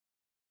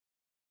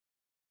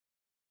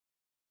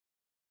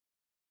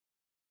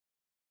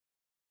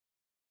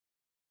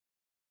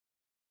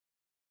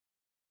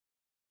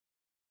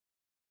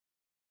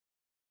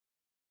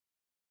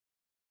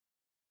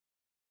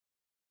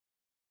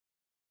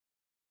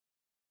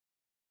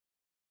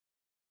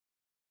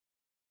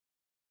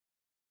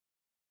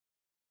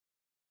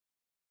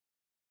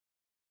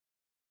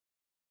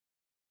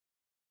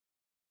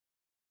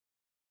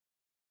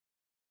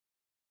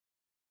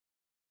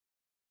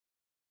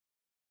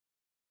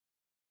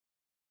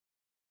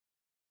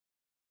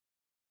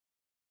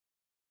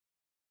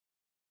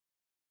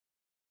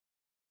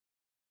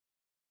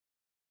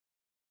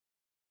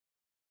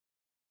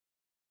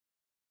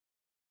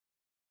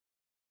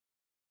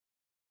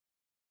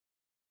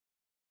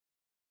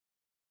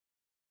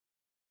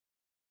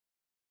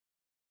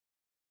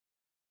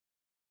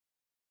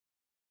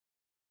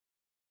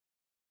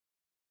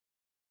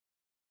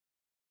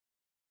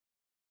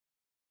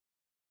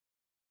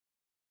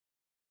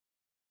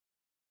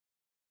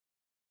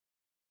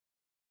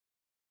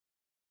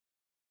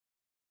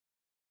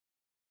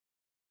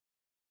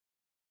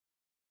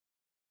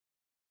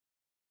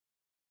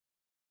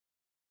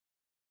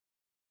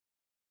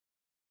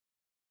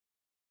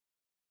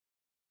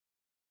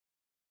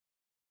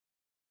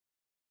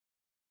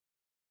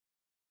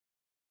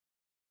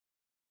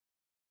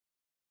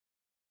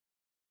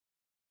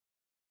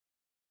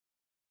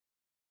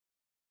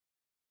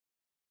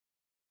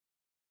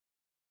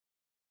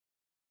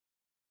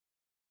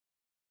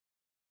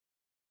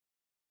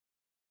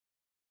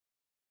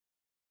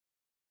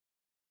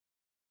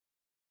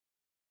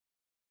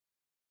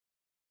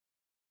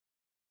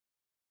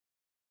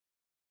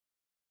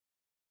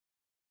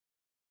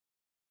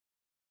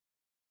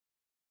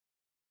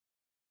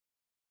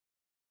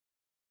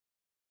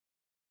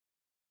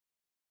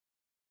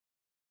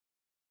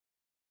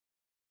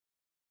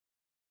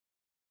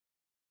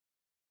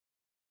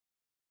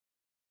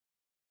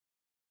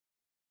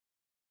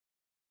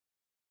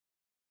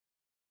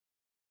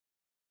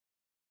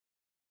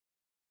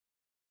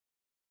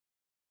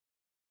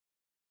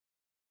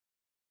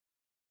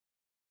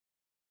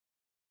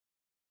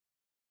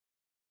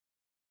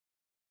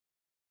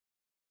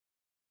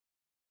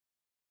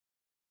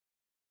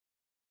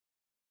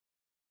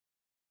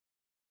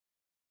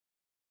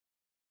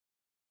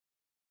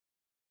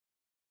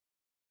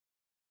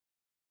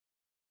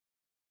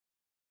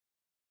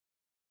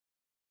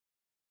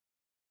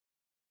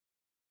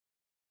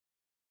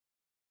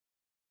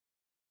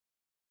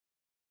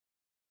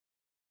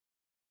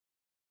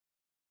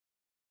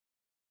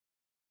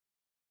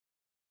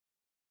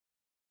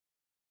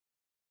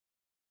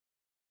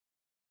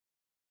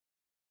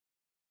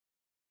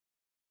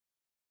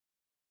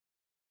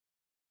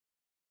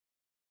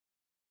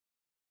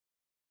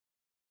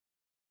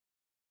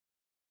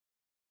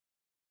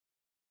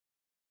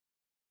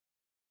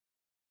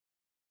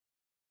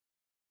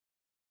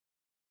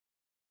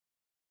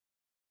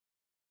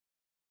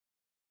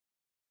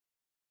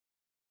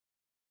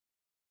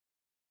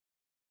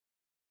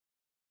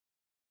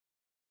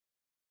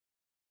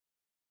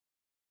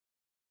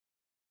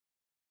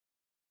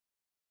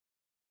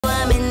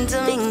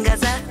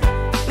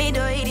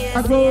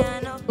Ago.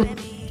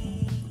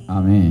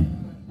 Amen.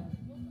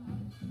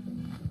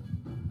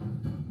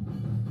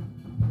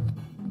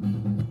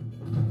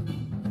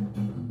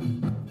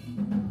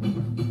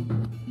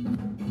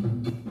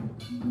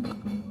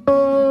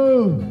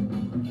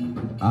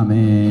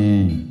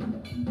 Amen.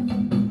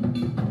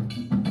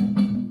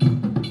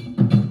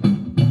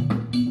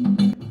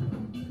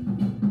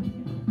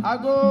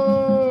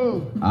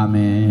 Ago.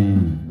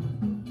 Amen.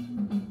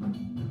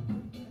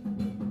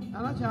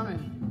 Nana chame.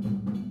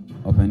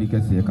 Openi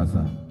kese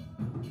kasa.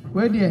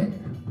 We die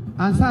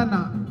ansa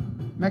na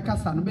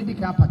mekasa no bedi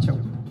ka apachew.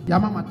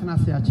 Yama matena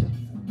se ache.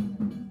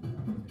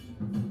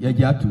 Ye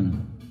jatum.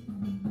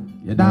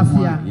 Ye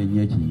Dasia. Ye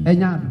nyechi.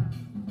 Enya no.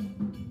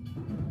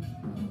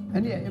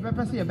 Ene e be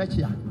pese ye be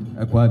chia.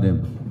 Ekwa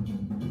dem.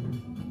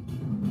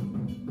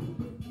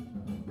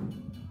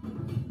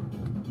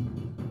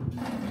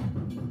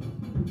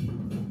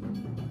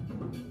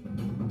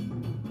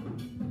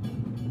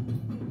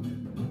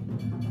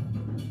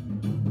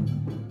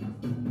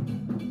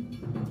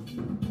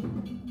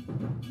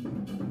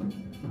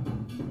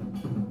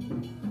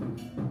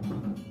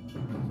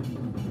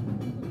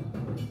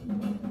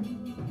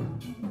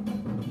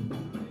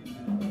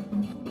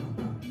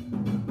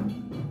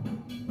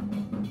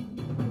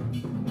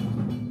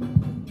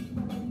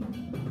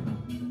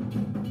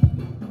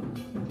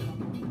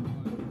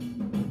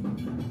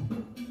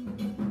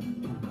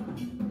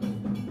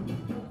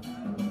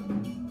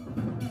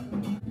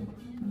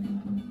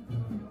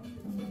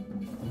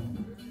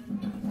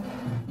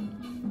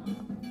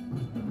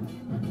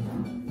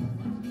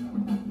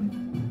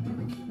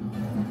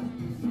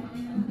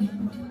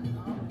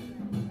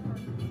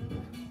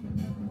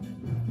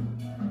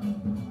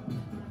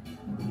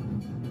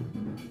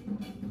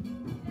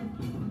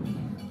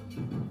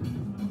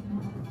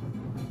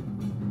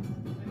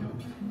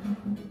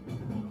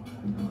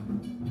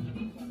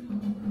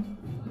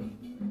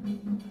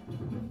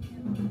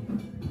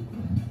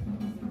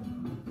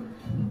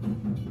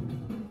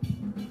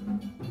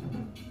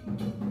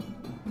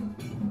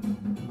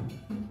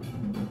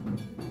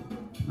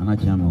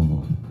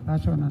 Anachamo.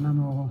 Acho na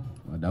namo.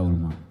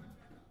 Wadawulma.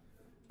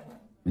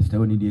 Mr.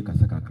 Onidi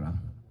kasakakra.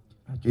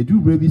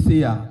 Edu brebi se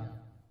ya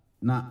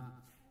na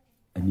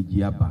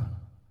anigiaba.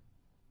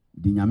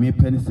 Di nyame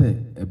pen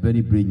se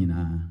eberi bre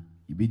nyina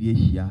ibedi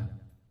ehia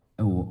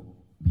ewo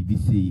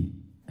BBC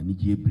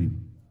anigie brem.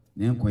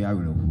 Ne enkoya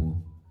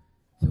werefo.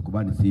 Se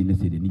kuba ne se ne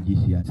se de anigie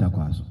hia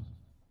sakwaso.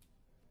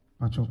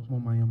 Acho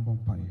mama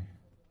yambompaye.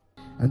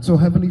 And so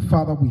Heavenly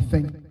Father, we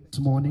thank you this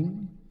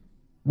morning.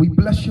 We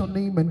bless your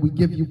name and we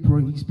give you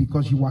praise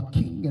because you are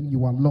King and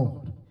you are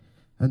Lord.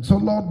 And so,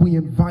 Lord, we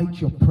invite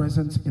your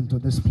presence into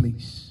this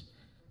place.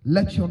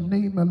 Let your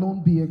name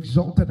alone be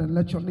exalted and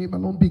let your name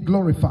alone be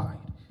glorified.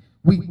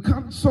 We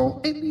cancel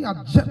any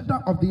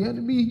agenda of the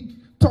enemy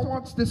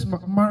towards this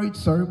marriage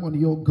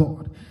ceremony, oh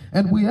God.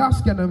 And we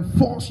ask and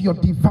enforce your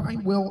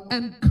divine will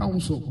and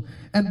counsel.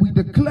 And we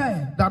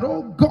declare that,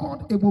 oh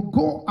God, it will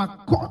go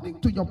according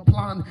to your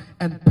plan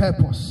and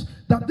purpose.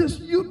 That this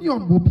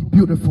union will be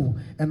beautiful.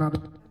 And at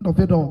the end of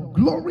it all,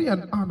 glory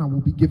and honor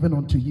will be given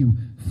unto you.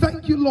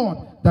 Thank you, Lord,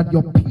 that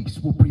your peace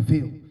will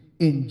prevail.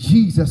 In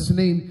Jesus'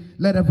 name,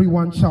 let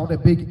everyone shout a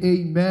big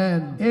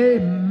amen.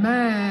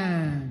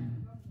 Amen.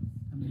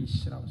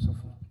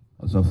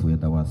 Osofu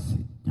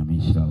yadawasi.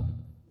 Nyamishao.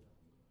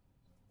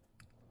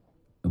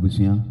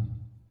 Abusia.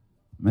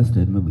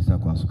 Mested mebusa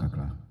kwa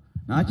sukakra.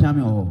 Na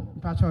achame oho.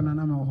 Pacho na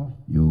namo oho.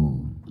 Yo,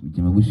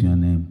 mjema busia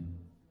name.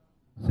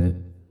 Se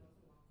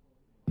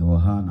yo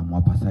ha na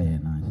mwapasa ye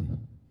na se.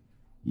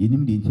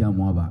 Yenim de ntia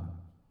mwaba.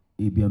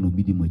 Ebia no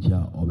bidi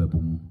mochia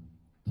obebomu.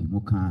 Ti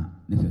muka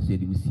nesese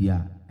de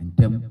musia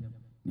entem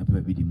na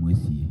pepe bidi mu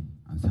asie.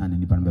 Ansa na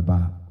nipa no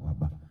beba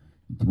waba.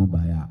 Nti mo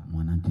ba ya mo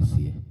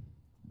anantese.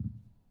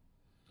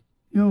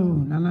 Yo,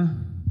 Nana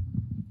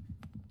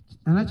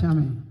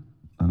chame.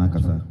 Nana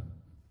kasa.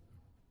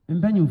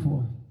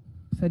 Mbanyufo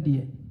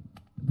said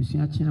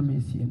busia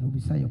chame sie no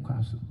bisa ye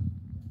kwaso.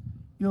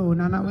 Yo,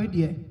 Nana we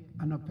die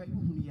anope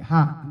hu ye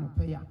ha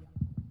anope ya.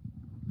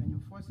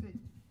 Mbanyufo se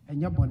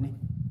enya bone.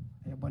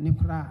 E bone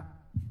kura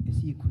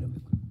esi kura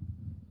meku.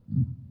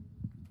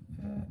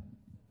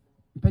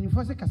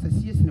 Mbanyufo se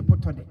kasasie sine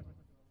potode.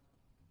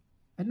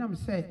 Enam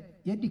se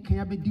ye di kan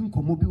abedi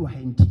nkomo bi wa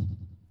hanti.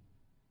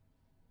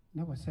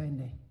 Na was saying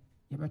there,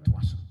 you better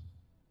was.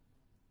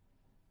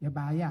 Your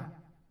baya,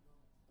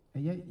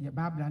 your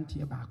bablant,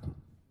 your back.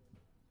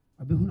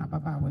 A behuna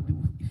baba will be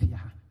if you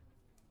have.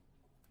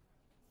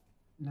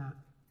 Now,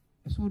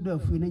 a sort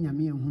of free and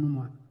yammy and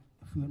hunuma,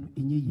 if you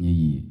in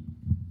ye,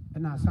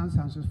 and our sons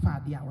was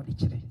far the hour each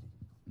day.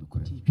 Look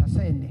at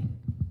saying there,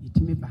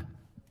 it me back.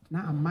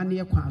 Now a money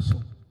a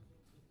council.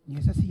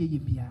 Yes, I see ye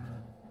be a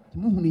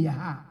Muhuni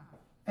ha,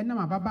 and now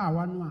my baba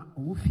one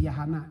or Fia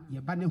Hana,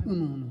 your banner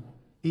hunu.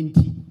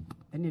 Enti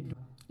ene do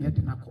ye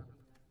de nako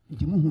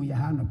nti muhu ye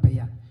ha no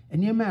peya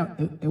enema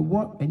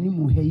ewo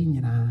animu ha yi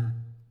nyina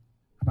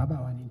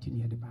ababa wa nti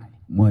ne de bae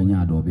Mo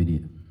anya ado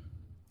obedi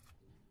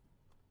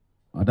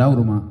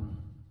Adawruma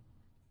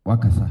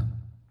wakasa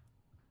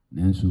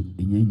nanso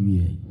enya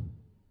nwie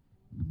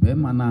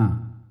Bemana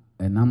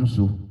and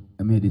Namso,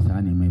 a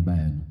medicine may buy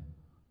no.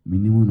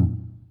 Minimuno.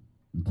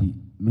 Nti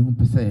me hu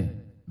pese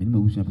me ni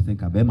mawusu pese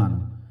ka be ma no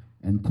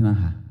entena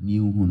ha ni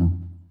hu no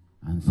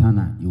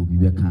ansana ye obi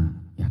be ka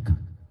yaka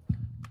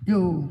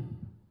yo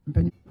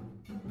mpanyi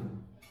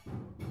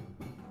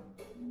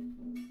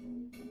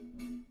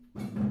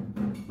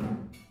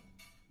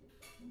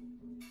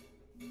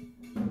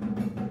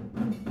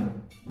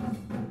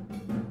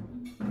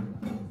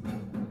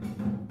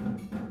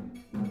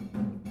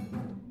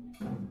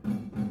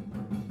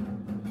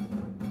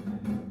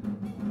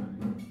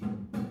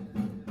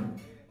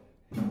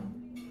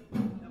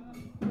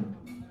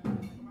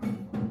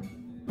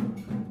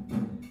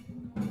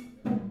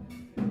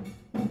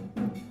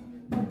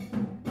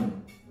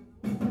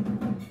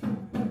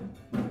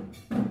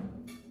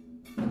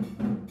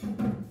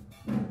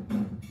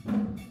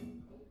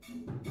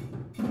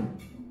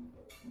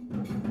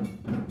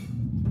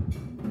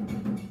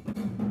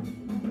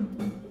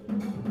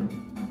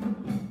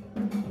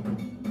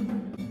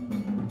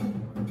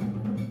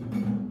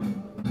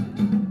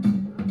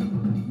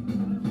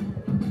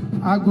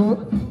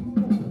Ago.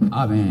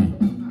 Amen.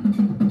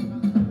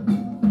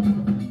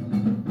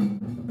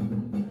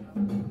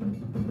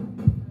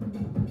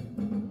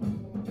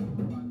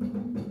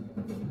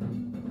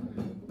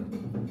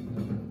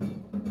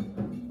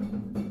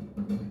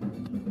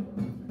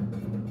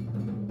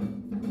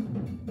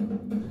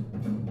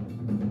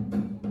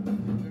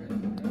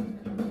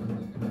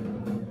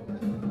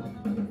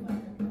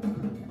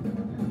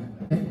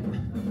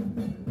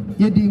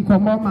 Yedi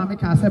nkomo ma me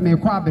ka se me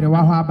kwa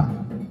aberewa ho aba.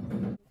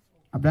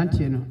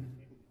 Abrantie no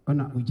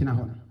ona ugina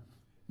ho.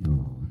 Yo.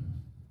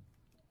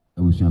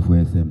 Abusuafo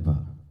esempa.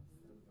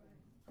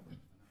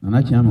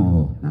 Nana chiamo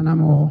ho. Nana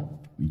mo.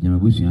 Bijama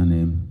busuan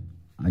nem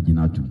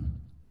agina tum.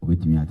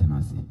 Obetimi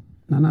atenase.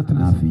 Nana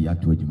tenase. Na fi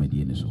ato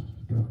adwumadie ne so.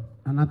 Yo.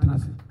 Nana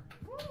tenase.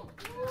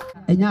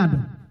 Enyado.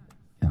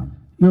 Ya.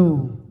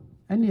 Yo.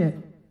 Ene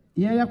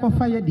ye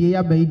yakofa ye die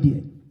ya bai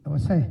die. O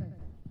se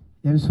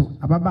yenso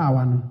ababa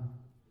awa no.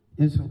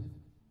 Yenso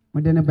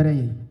mode ne bere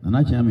ye.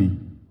 Nana chiami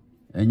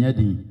enya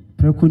din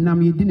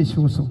Prekunam ye di ne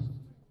hyew so.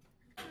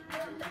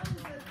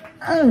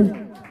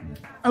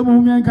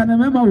 Amu mi anka na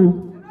mema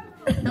wo.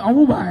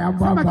 Awu ba ya ba.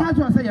 Saba ka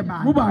to say ye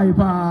ba. Mu ba yi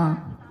pa.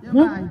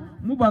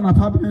 Mu ba na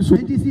fa ben so.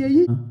 Enti se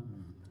yi.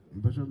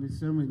 Bishop Mr.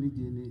 Sermon ni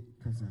di ni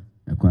kasa.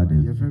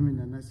 ekwade. Your family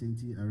na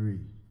senti array.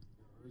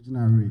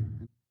 Original array.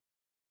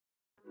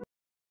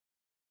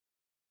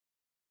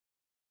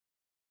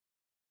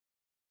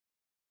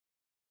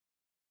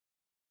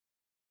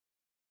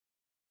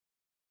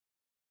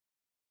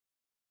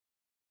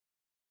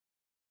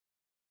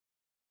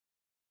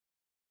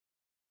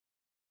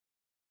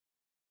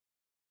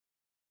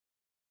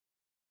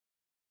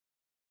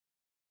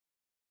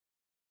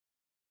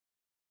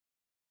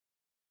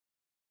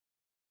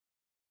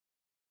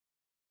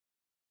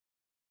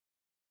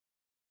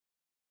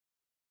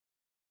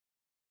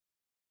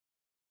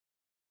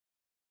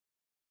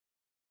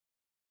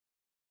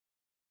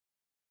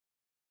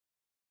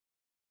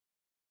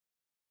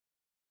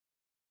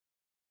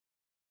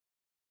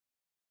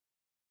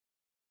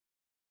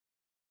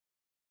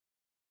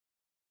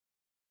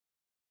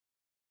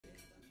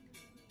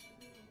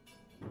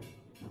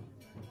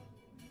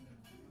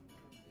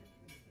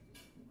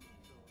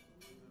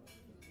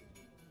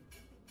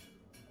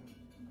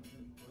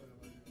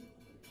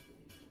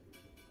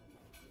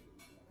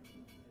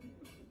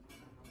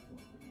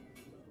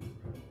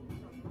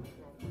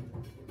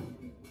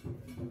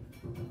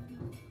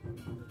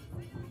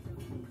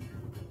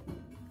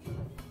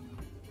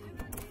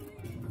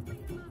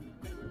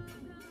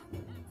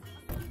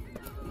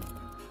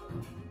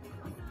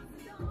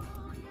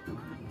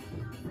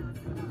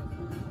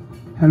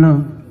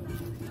 Hello.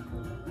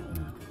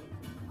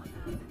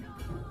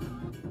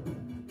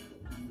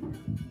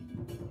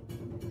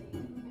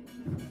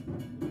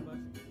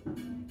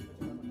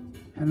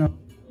 Hello.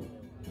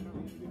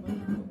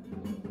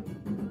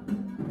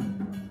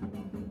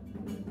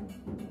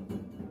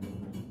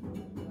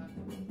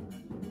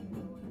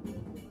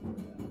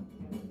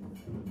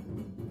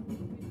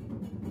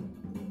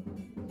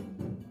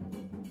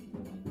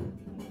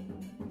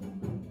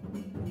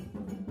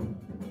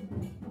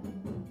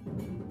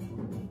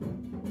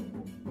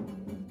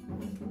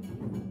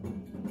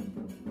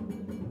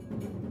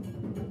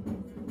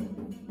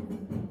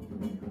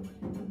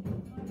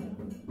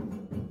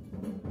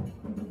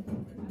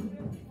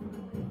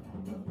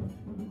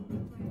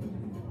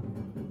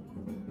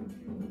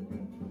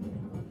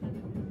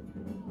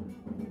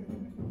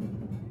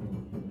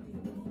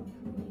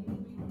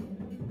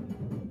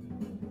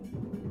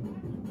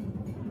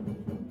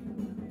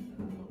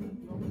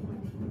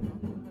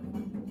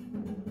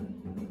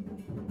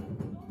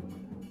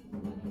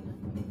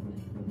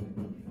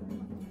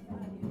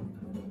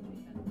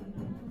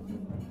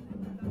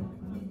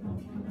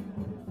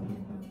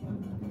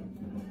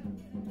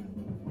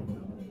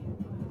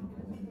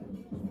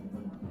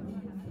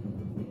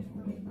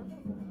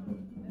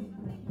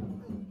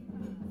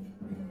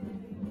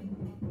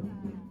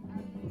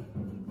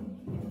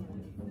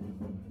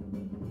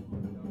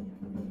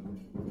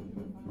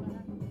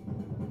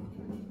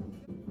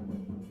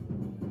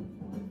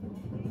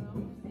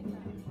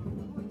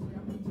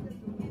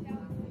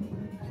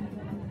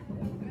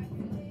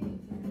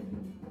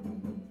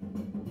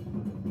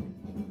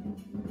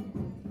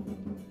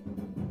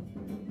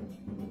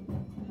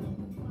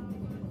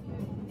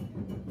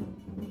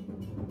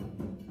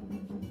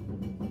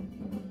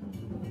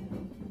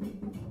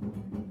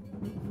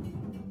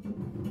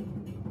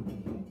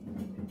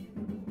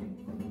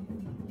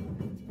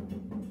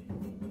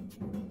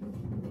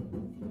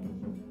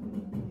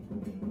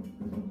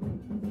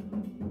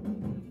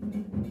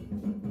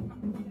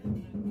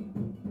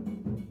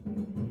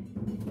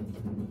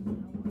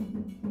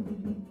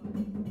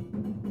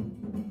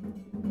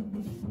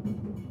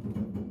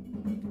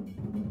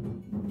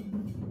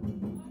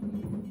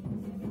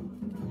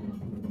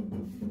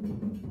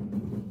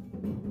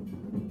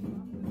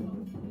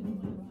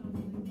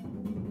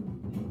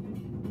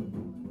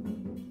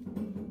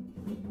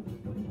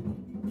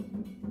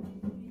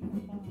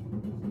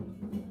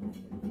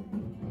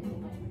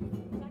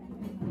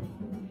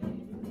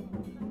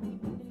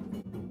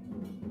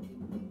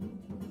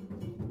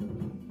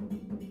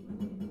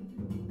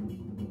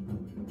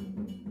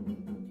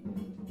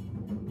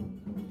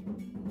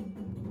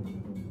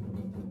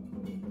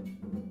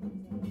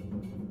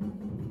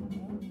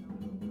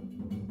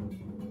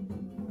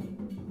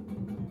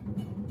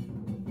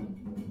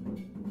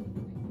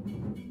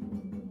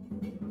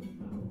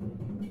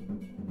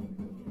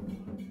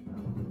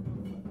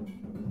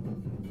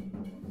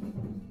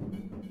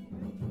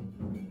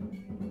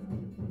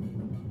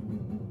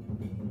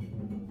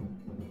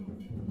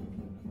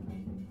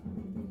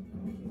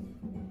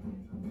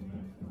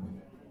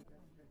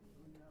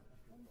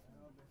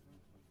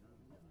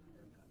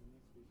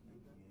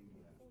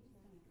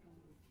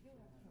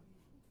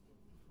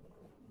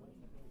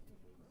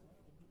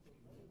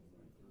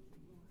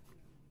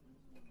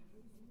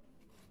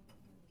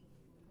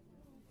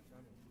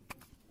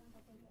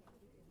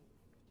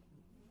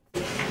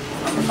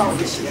 found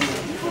this year.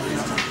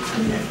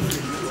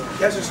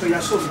 Yes, so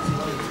you're so.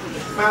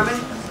 Mammy,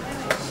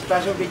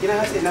 special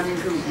beginners in a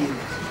minute.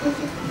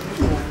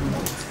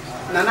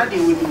 Nana, they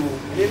will know.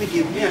 Maybe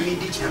give me a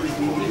midi champion.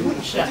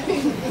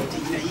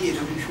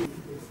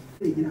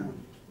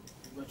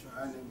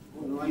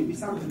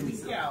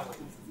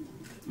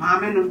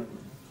 Mamma, no.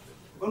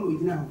 What we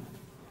know?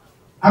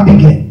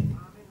 Abigail.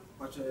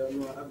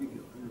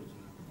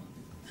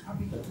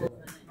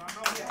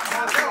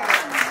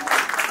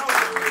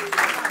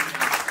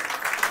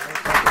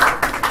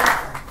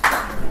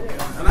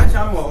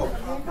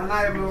 And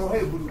I am no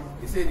hey,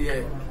 he said,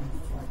 yeah,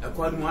 a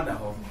quad mother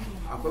home.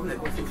 I'm going to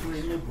go to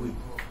the boy.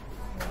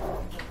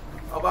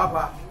 Oh,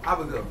 Papa,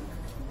 Abigail.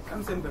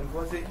 I'm simply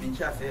for say in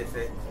chat,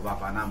 say,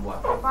 Papa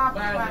Namboa.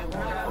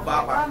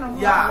 Papa,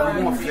 yeah,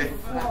 more fit.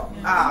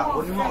 Ah,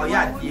 one more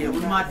yard, dear,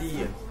 with my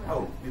dear.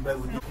 Oh, you better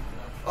with you.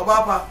 Oh,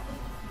 Papa.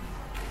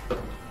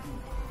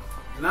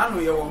 And I know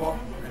your home,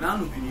 and I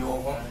know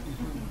your home.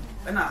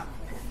 And I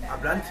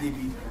brand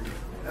TV,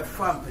 a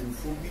farm and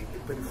food,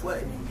 but for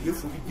you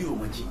for video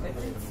much. I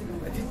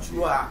did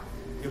you are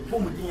a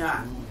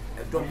pomadia,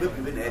 a don't be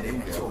with an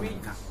and so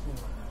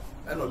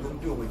I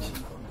don't do much.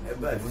 A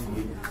bird,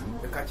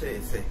 the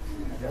catcher say,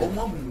 oh,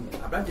 mom,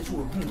 a branch to a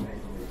boom.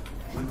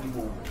 When you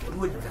move, what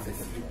would you say?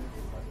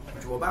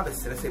 To about the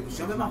celebration,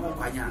 show them a home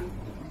panya.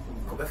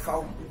 Cover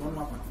found one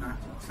more partner.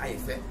 I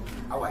said,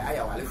 how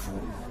I will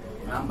fool.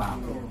 Number,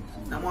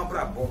 no more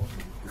bravo.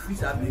 If we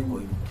are being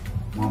going,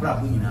 more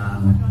bravo in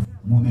a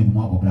moment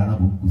more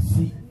bravo who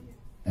see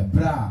a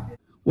bra.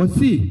 What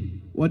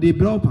see what they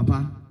brought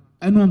papa,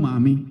 and no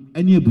mammy,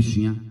 and your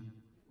bushia.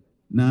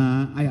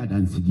 Na I had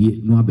answered ye,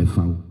 no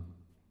abefow.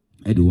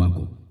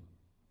 Eduwako.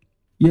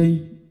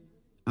 Yea,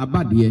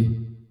 abad ye,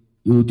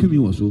 you to me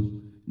also,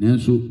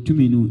 Nanso to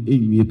me no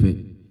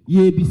enyepe.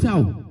 Ye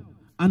bisaw,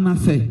 ana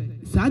say,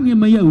 Sanya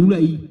Maya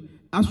Ulai,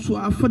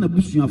 Aswa Fana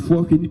Bushia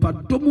for Nipa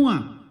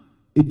Tomoa,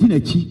 a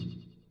dinachi,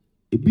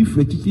 a beef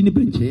retch in the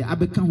bench,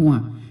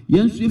 Abekanwa,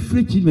 Yansu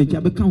Fretchin, which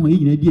Abekanwa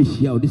in a dear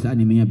shell this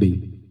anime bay.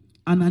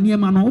 And Ania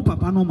Mano,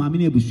 Papa no Mamma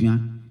Bushia,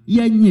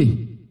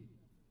 ye,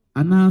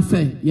 Anna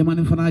say,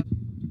 Yaman Fana.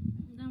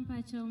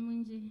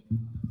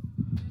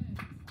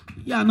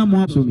 Ya na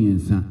mo so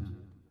miensa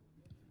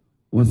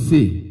o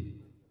se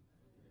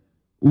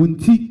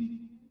unti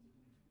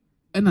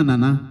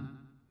enanana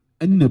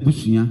enna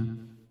busua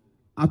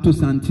ato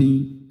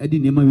santin edi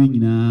nema we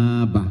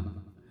nyina ba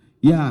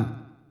ya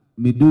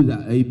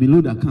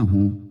meloda ka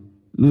ho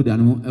loda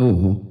no ewo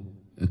ho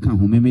ka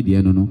ho meme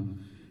de no no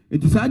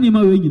enti sa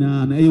nema we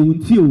nyina na e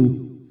unti o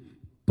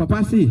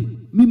papa se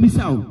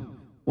mimisa o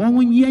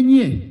won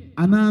yenye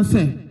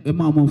ananse e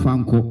ma mo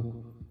fanko.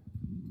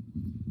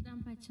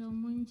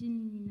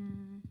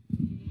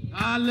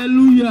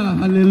 Hallelujah,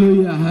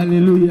 hallelujah,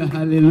 hallelujah,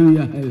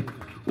 hallelujah.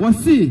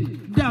 Wasi,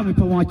 damn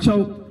pa wa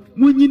chow,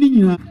 munyini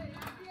nyina.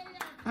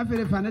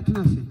 Afere fa na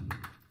tena se.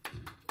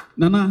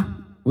 Nana,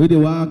 we de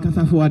wa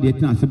kasafo wa de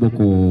tena se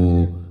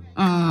boko.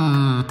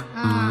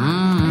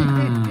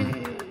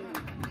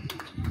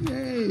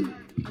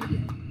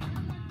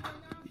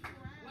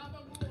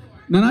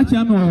 Nana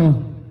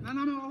chiano.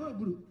 Nana me wo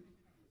buru.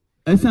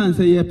 Esan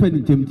se ye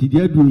penintem ti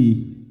dia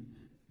duyi.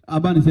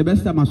 Aba se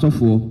besta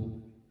masofo.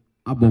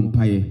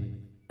 Abompaye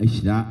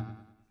Ashira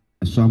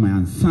Ashama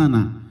and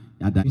Sana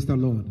Yada. Mr.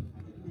 Lord.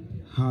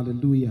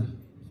 Hallelujah.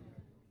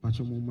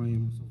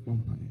 Pachamomayam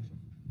Bompaye.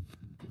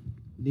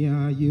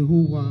 Nia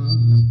Yehovah.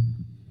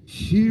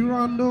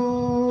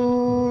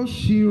 Shirando,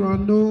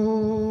 Shirando.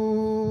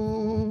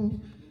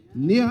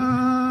 Nia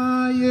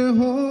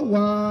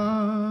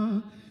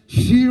Yehovah.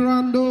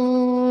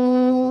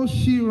 Shirando,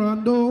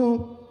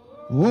 Shirando.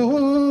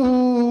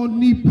 Oh,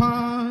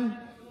 Nipa.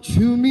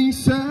 Chumi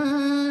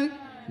say.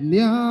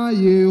 Nya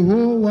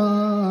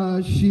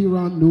Yehovah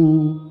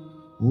Shirano,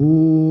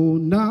 oh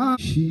na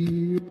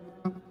Shira.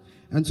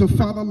 And so,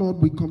 Father, Lord,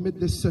 we commit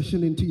this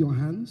session into your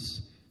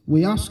hands.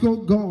 We ask, oh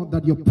God,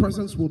 that your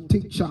presence will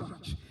take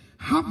charge.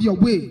 Have your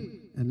way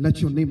and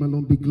let your name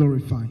alone be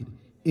glorified.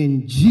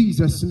 In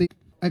Jesus' name.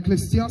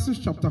 Ecclesiastes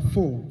chapter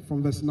 4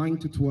 from verse 9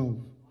 to 12.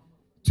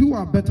 Two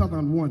are better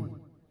than one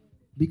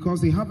because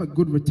they have a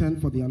good return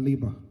for their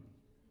labor.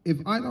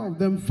 If either of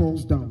them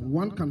falls down,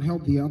 one can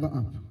help the other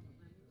up.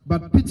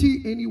 But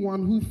pity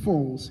anyone who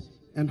falls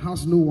and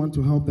has no one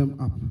to help them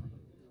up.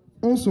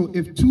 Also,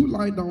 if two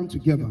lie down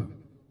together,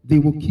 they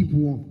will keep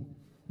warm.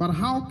 But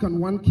how can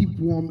one keep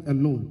warm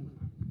alone?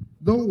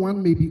 Though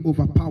one may be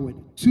overpowered,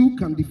 two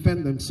can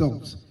defend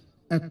themselves.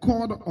 A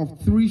cord of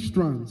 3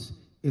 strands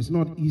is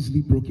not easily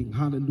broken.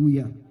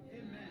 Hallelujah.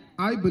 Amen.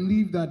 I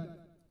believe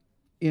that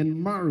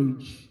in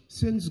marriage,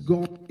 since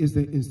God is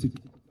the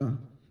institutor,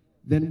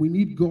 then we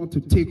need God to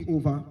take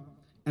over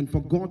and for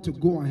God to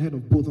go ahead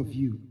of both of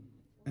you.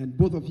 And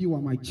both of you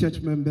are my church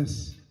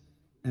members,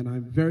 and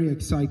I'm very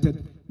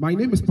excited. My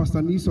name is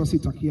Pastor Nisosi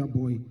Takia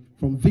Boy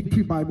from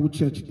Victory Bible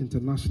Church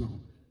International,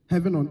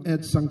 Heaven on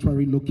Earth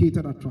Sanctuary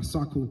located at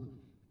Trasacco.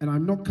 And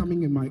I'm not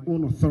coming in my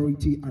own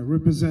authority. I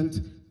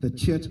represent the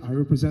church. I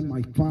represent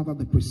my father,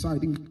 the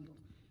presiding.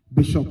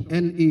 Bishop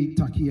N.A.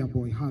 Takia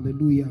Boy.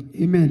 Hallelujah.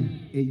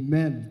 Amen.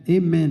 Amen.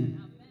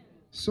 Amen.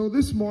 So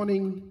this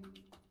morning,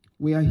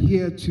 we are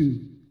here to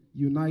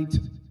unite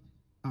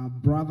our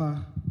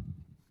brother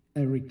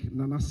Eric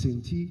Nana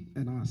Senti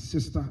and our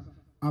sister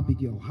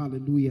Abigail.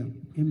 Hallelujah.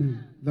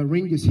 Amen. The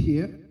ring is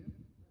here.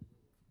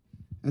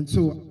 And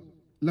so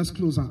let's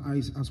close our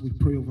eyes as we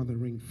pray over the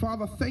ring.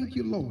 Father, thank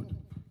you, Lord,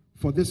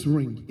 for this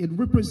ring. It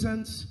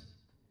represents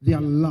their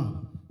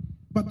love.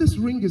 But this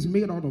ring is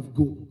made out of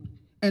gold.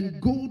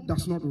 And gold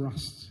does not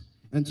rust.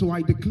 And so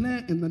I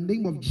declare in the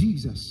name of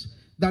Jesus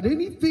that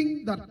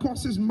anything that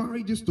causes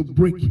marriages to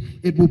break,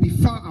 it will be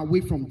far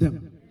away from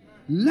them.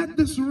 Let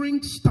this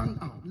ring stand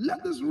out.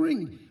 Let this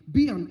ring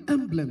be an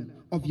emblem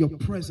of your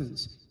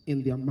presence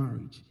in their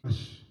marriage.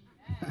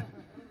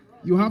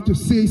 You have to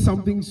say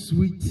something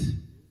sweet,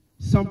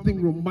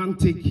 something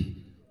romantic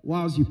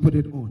whilst you put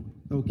it on.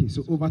 Okay,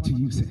 so over to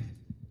you, sir.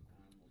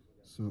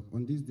 So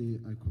on this day,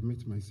 I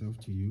commit myself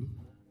to you,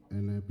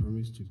 and I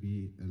promise to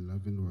be a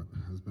loving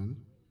husband,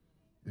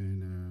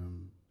 and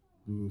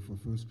we will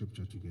fulfill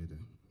scripture together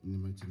in the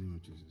mighty name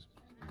of Jesus.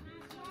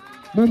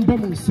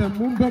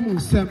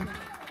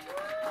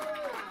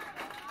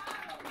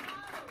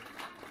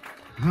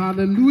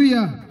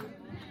 Hallelujah.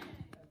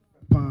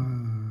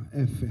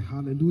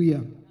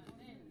 Hallelujah.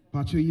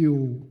 Pacho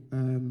you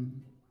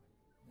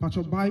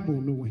Pacho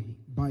Bible no way.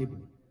 Bible.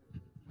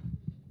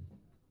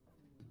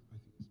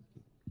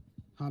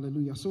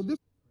 Hallelujah. So this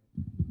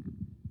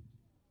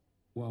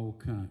wow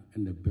can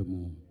and the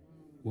bemo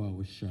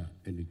wow sha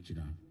and the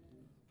jira.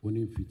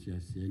 Only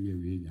features any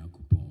way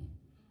yakupon.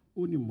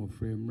 Only more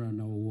frame ran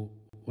our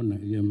on a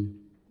yam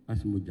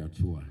as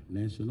mujatua.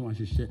 Nancy no one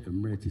should share a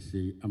mere to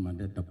say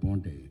Amanda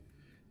Ponde.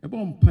 A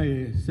bomb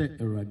pie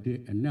set a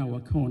rade and now a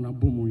corner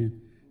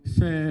boom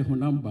say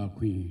Honamba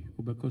Queen,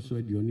 because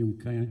the onim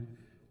can.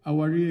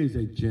 Our year is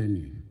a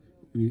journey.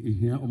 We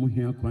hear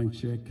Omuhia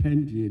Quanche,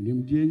 Candy, and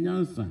Nimdi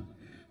Yansan.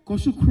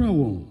 Kosu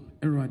Crow,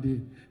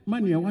 Erade,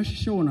 money I was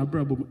shown a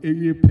brabum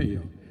any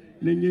payer.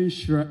 Nenye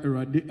shra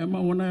Erade, Emma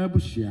Wana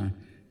Bushia,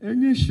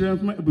 any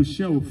shra my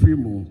Bushia of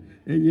Fremo,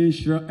 any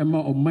shra Emma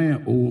of Maya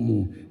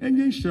Omo,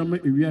 any shra my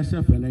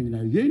Iriasa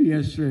Fanana,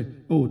 Yenia shre,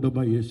 oh,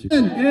 Doba Yesu.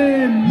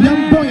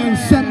 Young boy and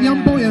Sam,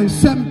 young boy and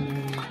Sam.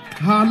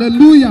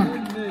 Hallelujah.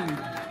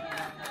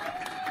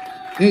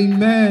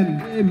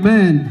 Amen.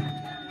 Amen.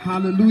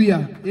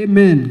 Hallelujah.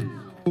 Amen.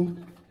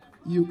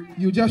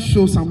 You just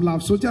show some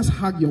love. So just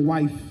hug your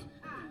wife.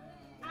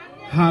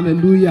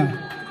 Hallelujah.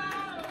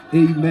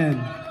 Amen.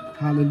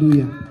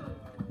 Hallelujah.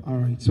 All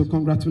right. So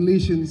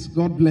congratulations.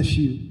 God bless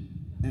you.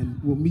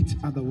 And we'll meet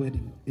at the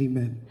wedding.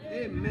 Amen.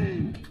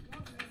 Amen.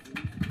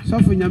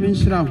 Sofo nyamin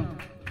shiraw.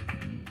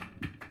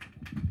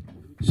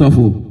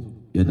 Sofo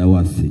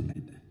yadawasi.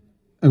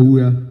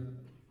 Awua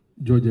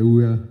George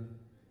Awua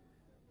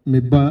me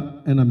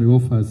ba ena me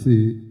offer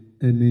say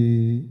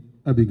any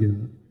Abigail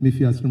me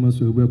fi asrama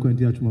so we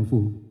kwenti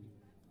atwumafo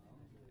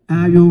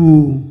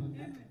Ayo.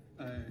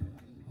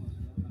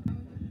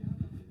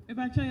 If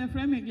I tell your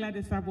friend me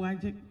Gladys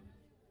Abuaje.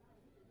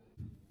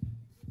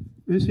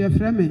 Monsieur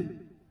Freme.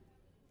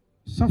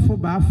 Sofo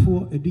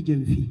baafo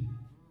edujemfi.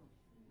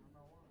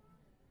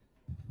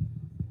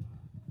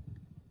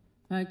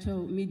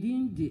 Pacho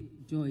midin de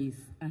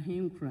Joyce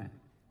ahenkra.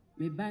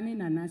 Me bani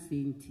Nana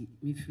Senti,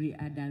 me free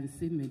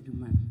adanse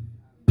meduma.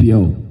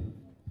 Pio.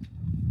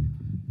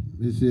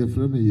 Monsieur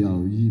Frame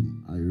Yao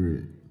Yim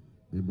Ire,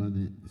 me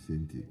bani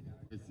Senti.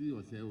 See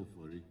yourself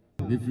for it.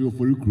 If you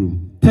for you.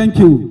 Thank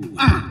you.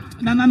 Ah,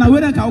 Nana,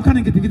 where can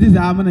I get this?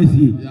 I'm going to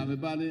see. Yeah, me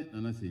bani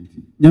Nana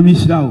Senti.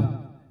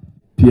 Yamishao.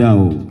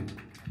 Piao.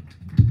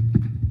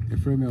 A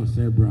frame of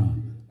Sir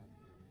Brown.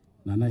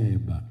 Nana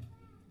Eba.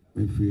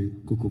 Me free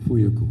Kokofo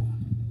Yoko.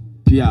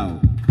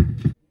 Piao.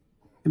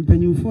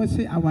 Mpanyumfo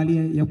se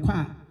awale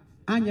yakwa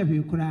anya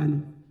hwe kura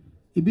no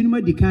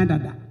ebinuma dikan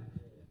dada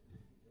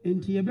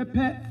enti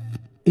yebepe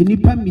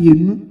enipa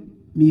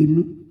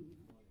mienu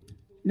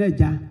na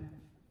ja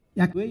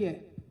yakwe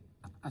ye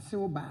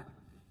asewo ba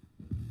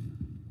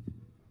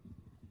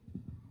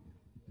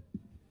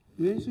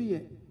wensu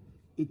ye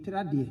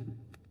itrade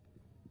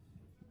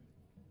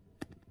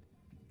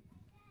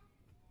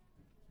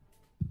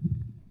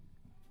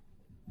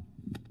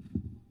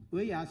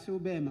we ya asewo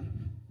be ma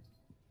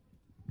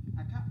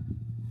aka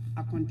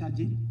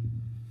akontaje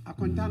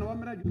akontano wa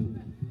mra ju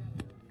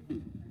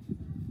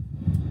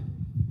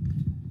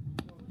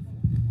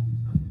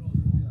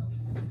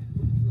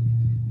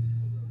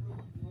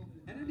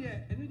ene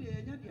de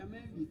enya de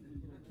amangi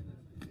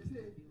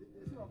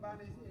ese oba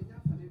na ese enya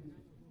fa lebi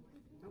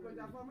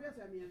akonta fo mo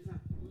yesa miensa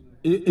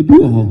Ebi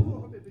wo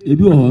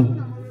ho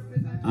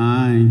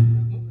ai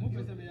mo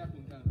pese me ya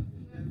kontano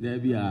there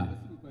be a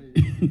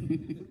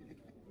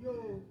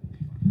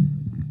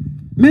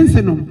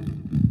mensenom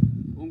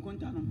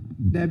onkontano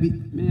dabi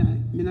me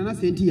Nana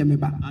Senti ye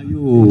meba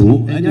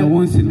ayo enya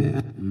wonse me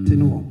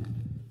tino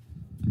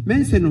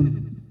mensenom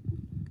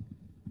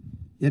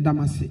ye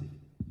damase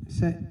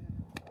se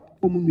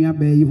omunua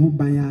ba yi ho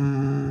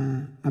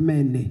ban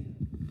amene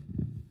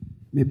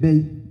me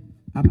bay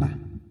aba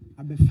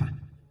abefa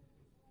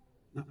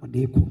na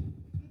ɔde kɔ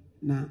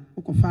na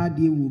wokɔfa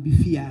adeɛ wɔ obi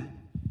fie a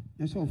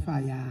na sɛ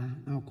ɔfa ya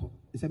na ɔkɔ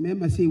sɛ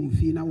mɛma sɛ ɛwɔ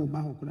fie na woba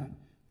hɔ koraa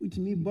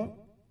wotumi bɔ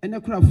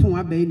ɛnɛ kora fon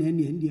abɛyi na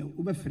ɛneɛ ndeɛ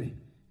wobɛfrɛ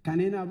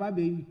kane na aba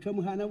bɛyi twam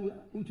ha na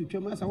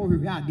wotwitwam asa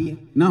wohwehwɛ adeɛ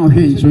na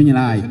ɔhwɛ nso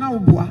nyinaa na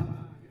woboa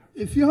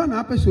efie hɔ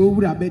na apɛ sɛ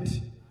owura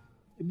bɛti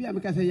ebi a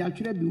meka sɛ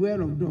yɛatwerɛ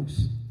beware of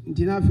dogs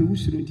nti na afei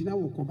wosuro nti na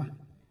wokɔba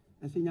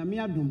na sɛ nyame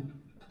adom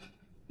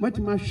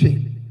moatumi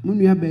ahwɛ mo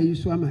nua bɛyi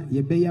so ama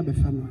yɛbɛyi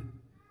abɛfa no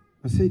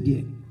a ɔsɛ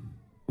deɛ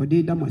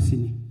ɔde da mo ase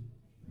ni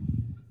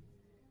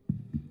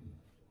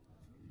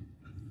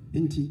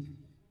nti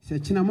sɛ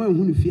kyena mo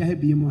ahu no fie ha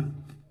bie mu a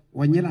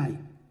wɔnyerae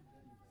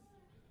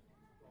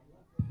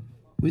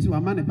wesi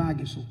wama ne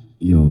baage so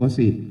yo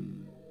ɔsɛ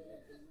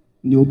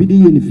ne obi de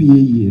yɛ ne fie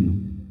yie no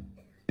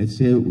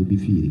ɛsɛ obi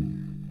fie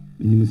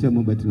menim sɛ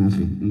mobɛtena ase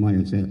na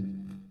moayɛ sɛ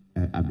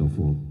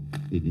adɔfoɔ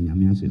ɛde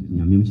nyame ase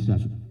nyame mhyira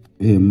so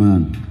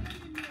amen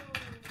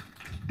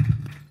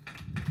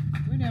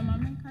wede ma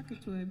menka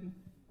ketewa bi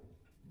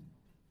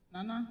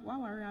nana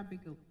waware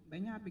Abigail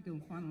bɛnyɛ Abigail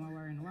nko ana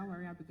waware no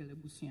waware Abigail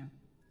abusua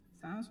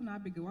saa nso na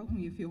Abigail wahu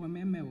yɛ fie hɔ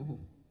mɛmɛ wɔ hɔ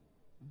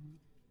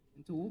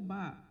nti wo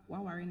ba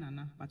waware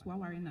nana but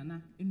waware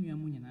nana enua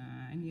mu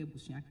nyinaa ɛne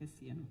abusua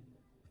kɛseɛ no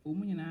wo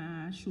mu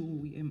nyinaa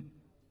show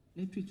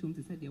na twitwom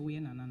te sɛ deɛ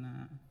woyɛ nana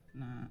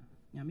na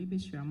nyame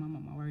bɛhyira mama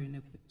waware no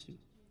akɔkyi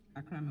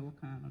akra me wo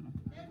kaa no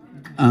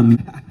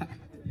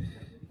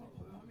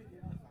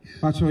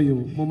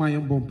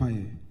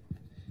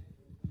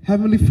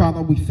Heavenly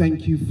Father, we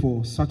thank you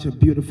for such a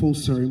beautiful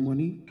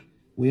ceremony.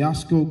 We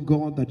ask, oh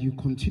God, that you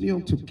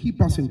continue to keep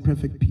us in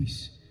perfect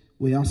peace.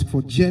 We ask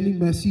for journey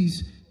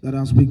mercies, that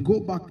as we go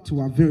back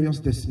to our various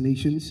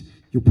destinations,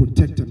 you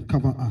protect and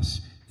cover us.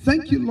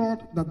 Thank you, Lord,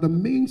 that the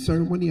main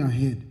ceremony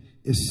ahead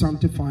is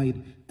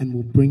sanctified and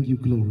will bring you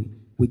glory.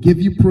 We give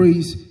you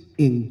praise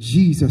in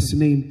Jesus'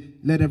 name.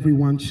 Let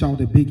everyone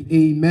shout a big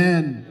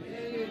amen.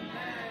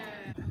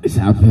 I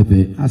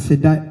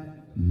said that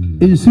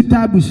in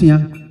Suta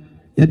Busia.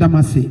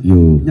 Yadamase,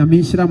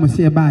 Yamishra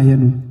Mose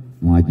Bayano,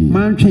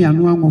 Mantri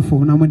and one of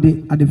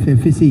Namode at the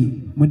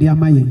Fefisi,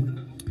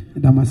 Modiamaye,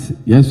 Damas.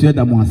 Yes,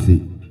 Yadamase.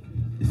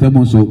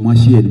 Someone so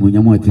Mashi and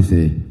Munyamoti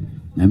say,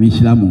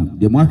 Yamishlamu,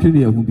 the market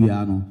of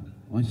Hubiano,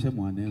 one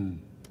Shamone.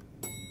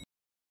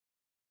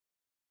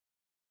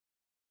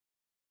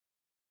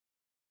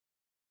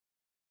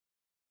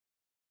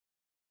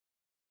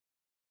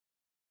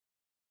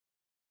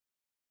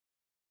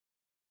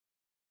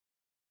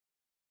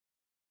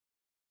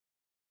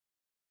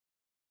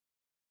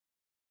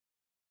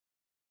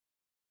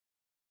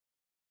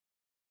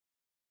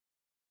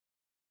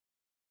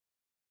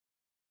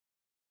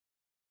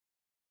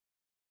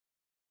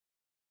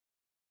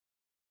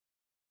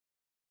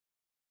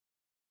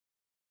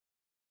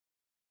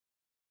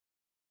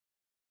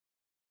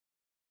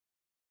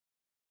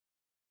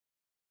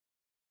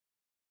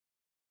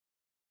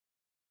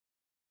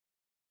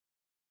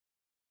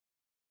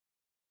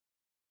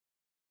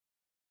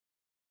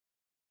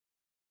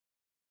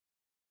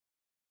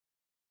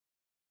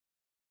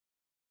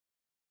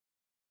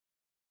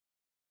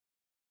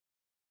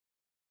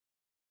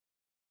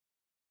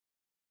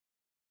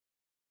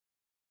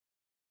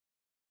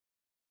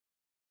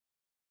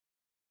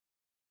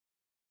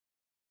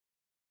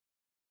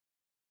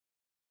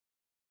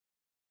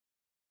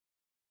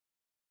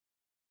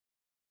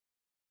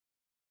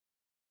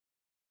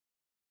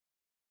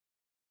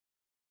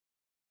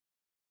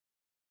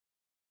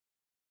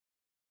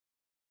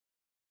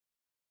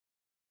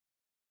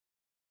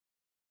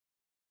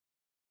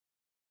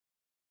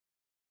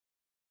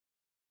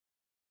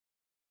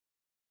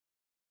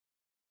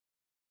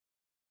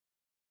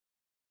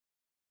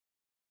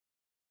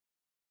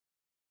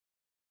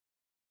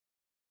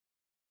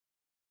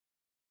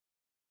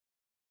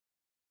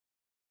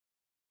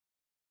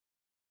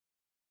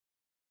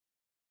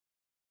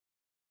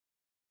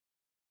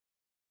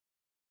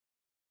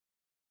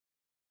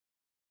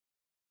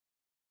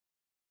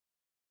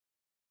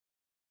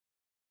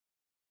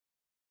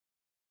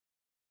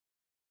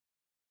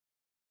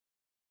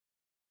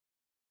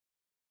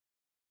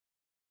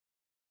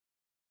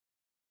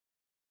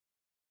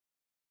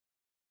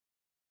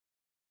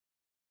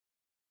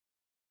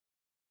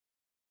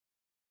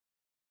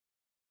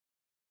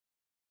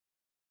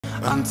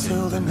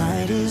 Until the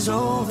night is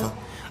over,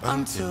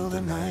 until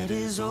the night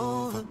is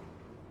over.